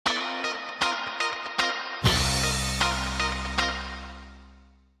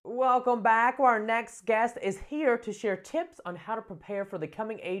Welcome back. Our next guest is here to share tips on how to prepare for the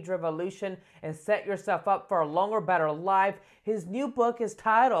coming age revolution and set yourself up for a longer, better life. His new book is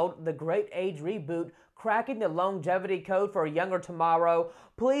titled The Great Age Reboot, Cracking the Longevity Code for a Younger Tomorrow.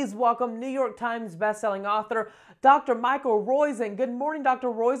 Please welcome New York Times bestselling author, Dr. Michael Roizen. Good morning, Dr.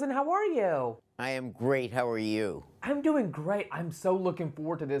 Roizen. How are you? I am great. How are you? I'm doing great. I'm so looking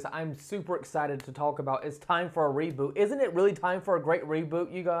forward to this. I'm super excited to talk about it's time for a reboot. Isn't it really time for a great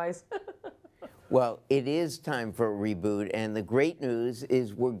reboot, you guys? Well, it is time for a reboot, and the great news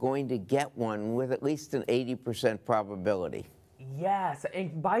is we're going to get one with at least an 80% probability. Yes,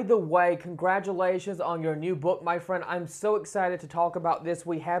 and by the way, congratulations on your new book, my friend. I'm so excited to talk about this.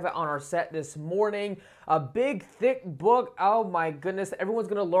 We have it on our set this morning. A big, thick book. Oh my goodness, everyone's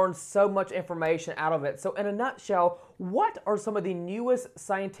going to learn so much information out of it. So in a nutshell, what are some of the newest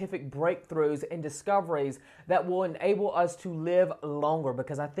scientific breakthroughs and discoveries that will enable us to live longer?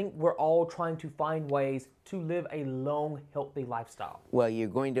 Because I think we're all trying to find ways to live a long, healthy lifestyle. Well, you're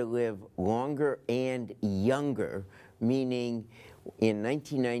going to live longer and younger, meaning in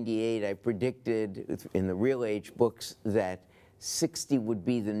 1998, I predicted in the Real Age books that 60 would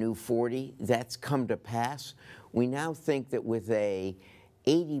be the new 40. That's come to pass. We now think that with a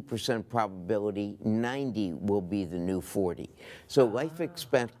 80% probability, 90 will be the new 40. So life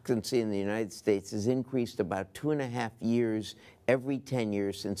expectancy in the United States has increased about 2.5 years every 10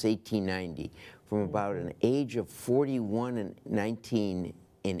 years since 1890, from about an age of 41 in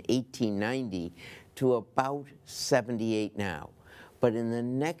 1890 to about 78 now. But in the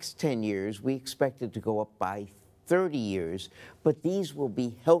next 10 years, we expect it to go up by 30 years, but these will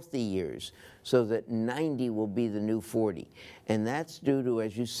be healthy years, so that 90 will be the new 40. And that's due to,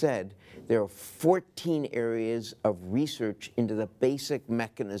 as you said, there are 14 areas of research into the basic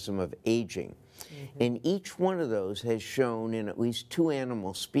mechanism of aging. And each one of those has shown in at least 2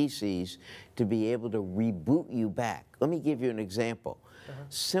 animal species to be able to reboot you back. Let me give you an example.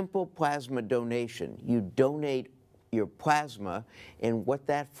 Simple plasma donation. You donate your plasma, and what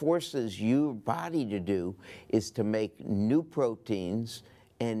that forces your body to do is to make new proteins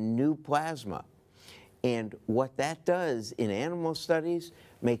and new plasma. And what that does in animal studies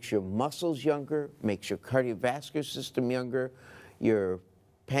makes your muscles younger, makes your cardiovascular system younger, your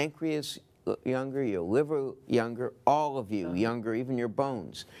pancreas younger, your liver younger, all of you younger, even your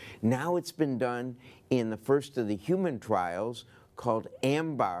bones. Now it's been done in the first of the human trials called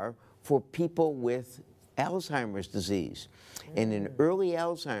AMBAR for people with Alzheimer's disease. And in early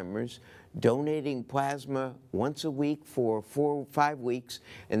Alzheimer's, donating plasma once a week for 4 or 5 weeks,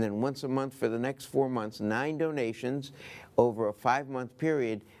 and then once a month for the next 4 months, 9 donations over a 5-month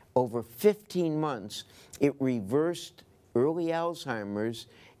period, over 15 months, it reversed early Alzheimer's.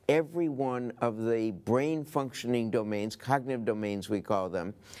 Every one of the brain functioning domains, cognitive domains we call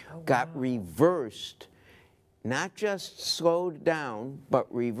them, got reversed. Not just slowed down, but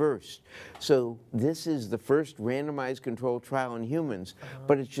reversed. So this is the first randomized controlled trial in humans,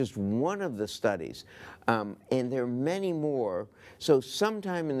 but it's just one of the studies. And there are many more. So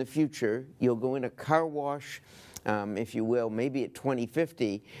sometime in the future, you'll go in a car wash, if you will, maybe at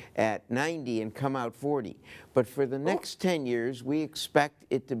 2050 at 90 and come out 40. But for the next 10 years, we expect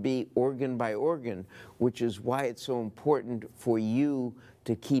it to be organ by organ, which is why it's so important for you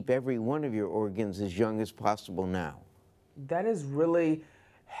to keep every one of your organs as young as possible now. That is really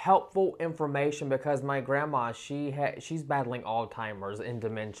helpful information, because my grandma, she's battling Alzheimer's and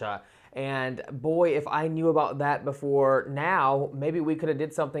dementia. And boy, if I knew about that before now, maybe we could have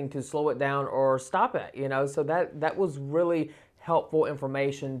did something to slow it down or stop it, you know? So that was really helpful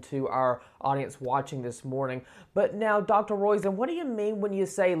information to our audience watching this morning. But now, Dr. Roizen, what do you mean when you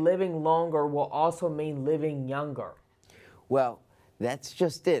say living longer will also mean living younger? Well, that's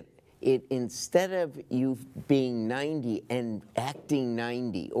just it. Instead of you being 90 and acting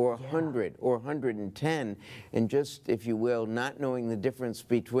 90 or 100 or 110 and just, if you will, not knowing the difference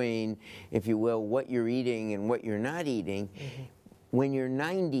between, if you will, what you're eating and what you're not eating, when you're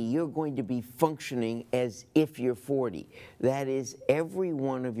 90, you're going to be functioning as if you're 40. That is, every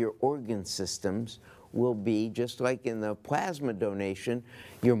one of your organ systems will be, just like in the plasma donation,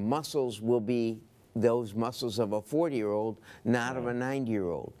 your muscles will be those muscles of a 40-year-old, not of a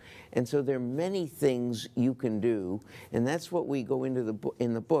 90-year-old. And so there are many things you can do, and that's what we go into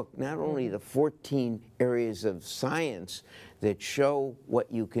in the book, not only the 14 areas of science that show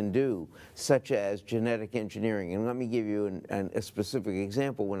what you can do, such as genetic engineering. And let me give you a specific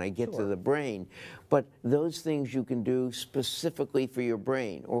example when I get to the brain, but those things you can do specifically for your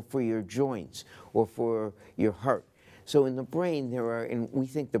brain or for your joints or for your heart. So in the brain, there are, and we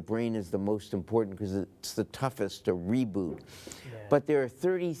think the brain is the most important because it's the toughest to reboot. Yeah. But there are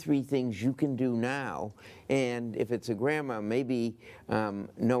 33 things you can do now, and if it's a grandma, maybe,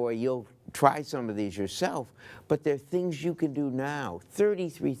 Noah, you'll try some of these yourself, but there are things you can do now.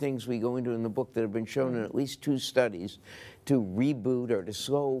 33 things we go into in the book that have been shown in at least 2 studies to reboot or to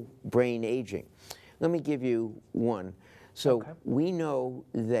slow brain aging. Let me give you one. So we know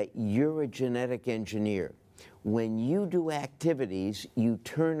that you're a genetic engineer. When you do activities, you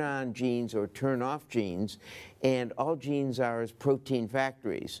turn on genes or turn off genes, and all genes are is protein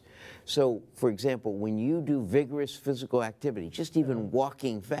factories. So, for example, when you do vigorous physical activity, just even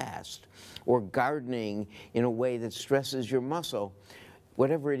walking fast, or gardening in a way that stresses your muscle,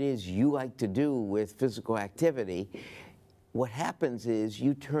 whatever it is you like to do with physical activity, what happens is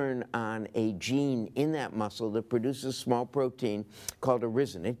you turn on a gene in that muscle that produces small protein called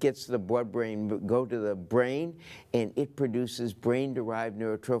irisin. It gets to the blood-brain, go to the brain, and it produces brain-derived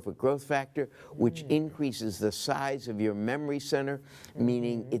neurotrophic growth factor, which increases the size of your memory center,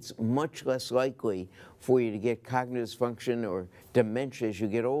 meaning it's much less likely for you to get cognitive dysfunction or dementia as you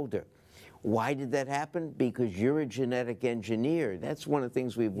get older. Why did that happen? Because you're a genetic engineer. That's one of the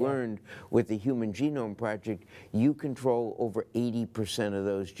things we've learned with the Human Genome Project. You control over 80% of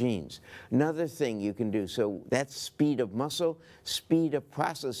those genes. Another thing you can do, so that's speed of muscle, speed of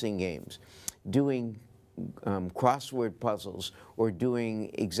processing games, doing crossword puzzles or doing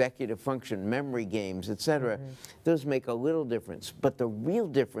executive function, memory games, etc. Those make a little difference. But the real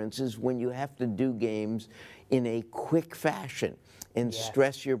difference is when you have to do games in a quick fashion and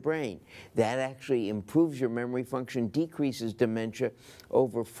stress your brain. That actually improves your memory function, decreases dementia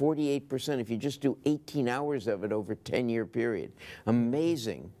over 48% if you just do 18 hours of it over a 10-year period.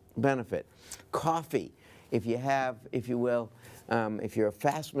 Amazing benefit. Coffee, if you have, if you will, if you're a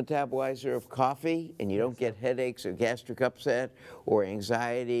fast metabolizer of coffee and you don't get headaches or gastric upset or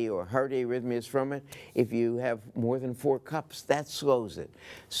anxiety or heart arrhythmias from it, if you have more than 4 cups, that slows it.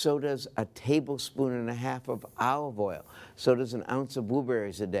 So does a tablespoon and a half of olive oil. So does an ounce of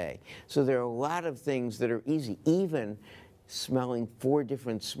blueberries a day. So there are a lot of things that are easy, even smelling 4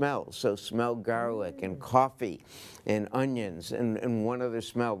 different smells. So smell garlic and coffee and onions and one other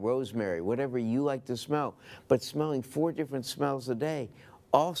smell, rosemary, whatever you like to smell. But smelling 4 different smells a day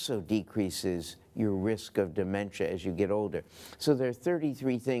also decreases your risk of dementia as you get older. So there are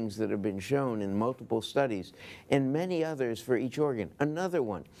 33 things that have been shown in multiple studies and many others for each organ. Another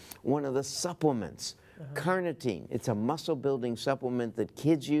one of the supplements, carnitine. It's a muscle-building supplement that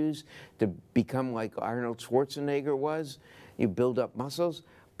kids use to become like Arnold Schwarzenegger was. You build up muscles,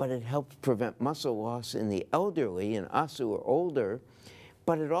 but it helps prevent muscle loss in the elderly and us who are older.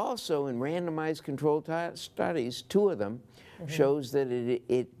 But it also, in randomized controlled studies, 2 of them, shows that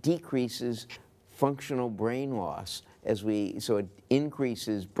it decreases functional brain loss so it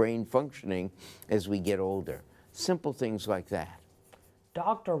increases brain functioning as we get older. Simple things like that.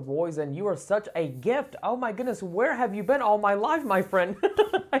 Dr. Roizen, you are such a gift. Oh my goodness, where have you been all my life, my friend?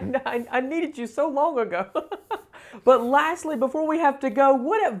 I needed you so long ago. But lastly, before we have to go,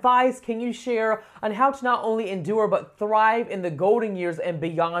 what advice can you share on how to not only endure but thrive in the golden years and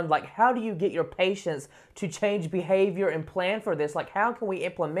beyond? Like, how do you get your patients to change behavior and plan for this? Like, how can we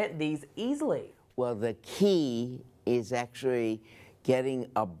implement these easily? Well, the key is actually getting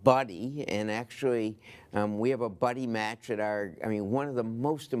a buddy, and actually we have a buddy match at our, one of the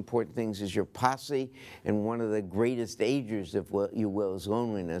most important things is your posse, and one of the greatest agers, if you will, is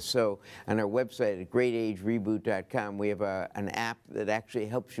loneliness. So on our website at greatagereboot.com, we have an app that actually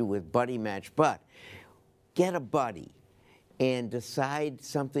helps you with buddy match. But get a buddy and decide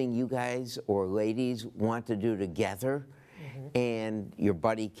something you guys or ladies want to do together. And your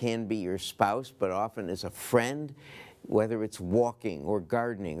buddy can be your spouse, but often is a friend, whether it's walking or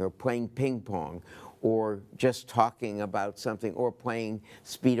gardening or playing ping pong or just talking about something or playing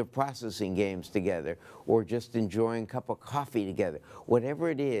speed of processing games together or just enjoying a cup of coffee together. Whatever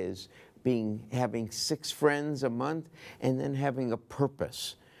it is, having 6 friends a month and then having a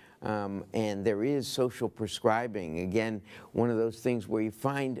purpose. And there is social prescribing. Again, one of those things where you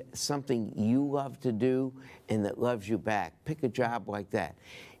find something you love to do and that loves you back. Pick a job like that.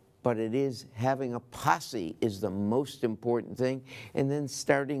 But it is having a posse is the most important thing, and then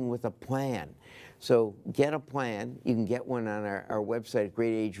starting with a plan. So get a plan. You can get one on our website at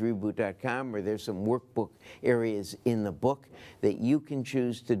greatagereboot.com, or there's some workbook areas in the book that you can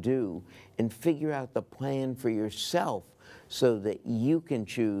choose to do and figure out the plan for yourself so that you can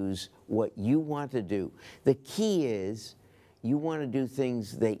choose what you want to do. The key is you want to do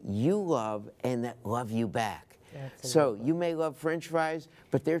things that you love and that love you back. So you may love French fries,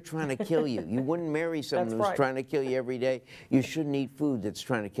 but they're trying to kill you. You wouldn't marry someone That's who's right. trying to kill you every day. You shouldn't eat food that's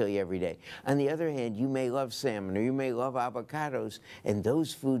trying to kill you every day. On the other hand, you may love salmon or you may love avocados, and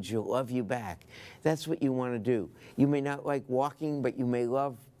those foods will love you back. That's what you want to do. You may not like walking, but you may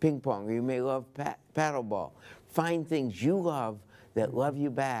love ping pong or you may love paddleball. Find things you love that love you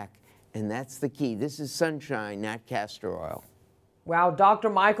back, and that's the key. This is sunshine, not castor oil. Wow, Dr.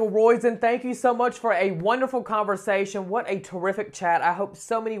 Michael Roizen, thank you so much for a wonderful conversation. What a terrific chat. I hope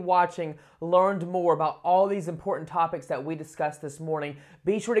so many watching learned more about all these important topics that we discussed this morning.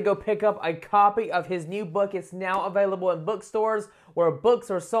 Be sure to go pick up a copy of his new book. It's now available in bookstores where books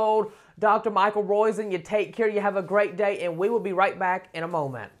are sold. Dr. Michael Roizen, you take care, you have a great day, and we will be right back in a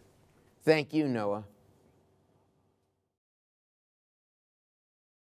moment. Thank you, Noah.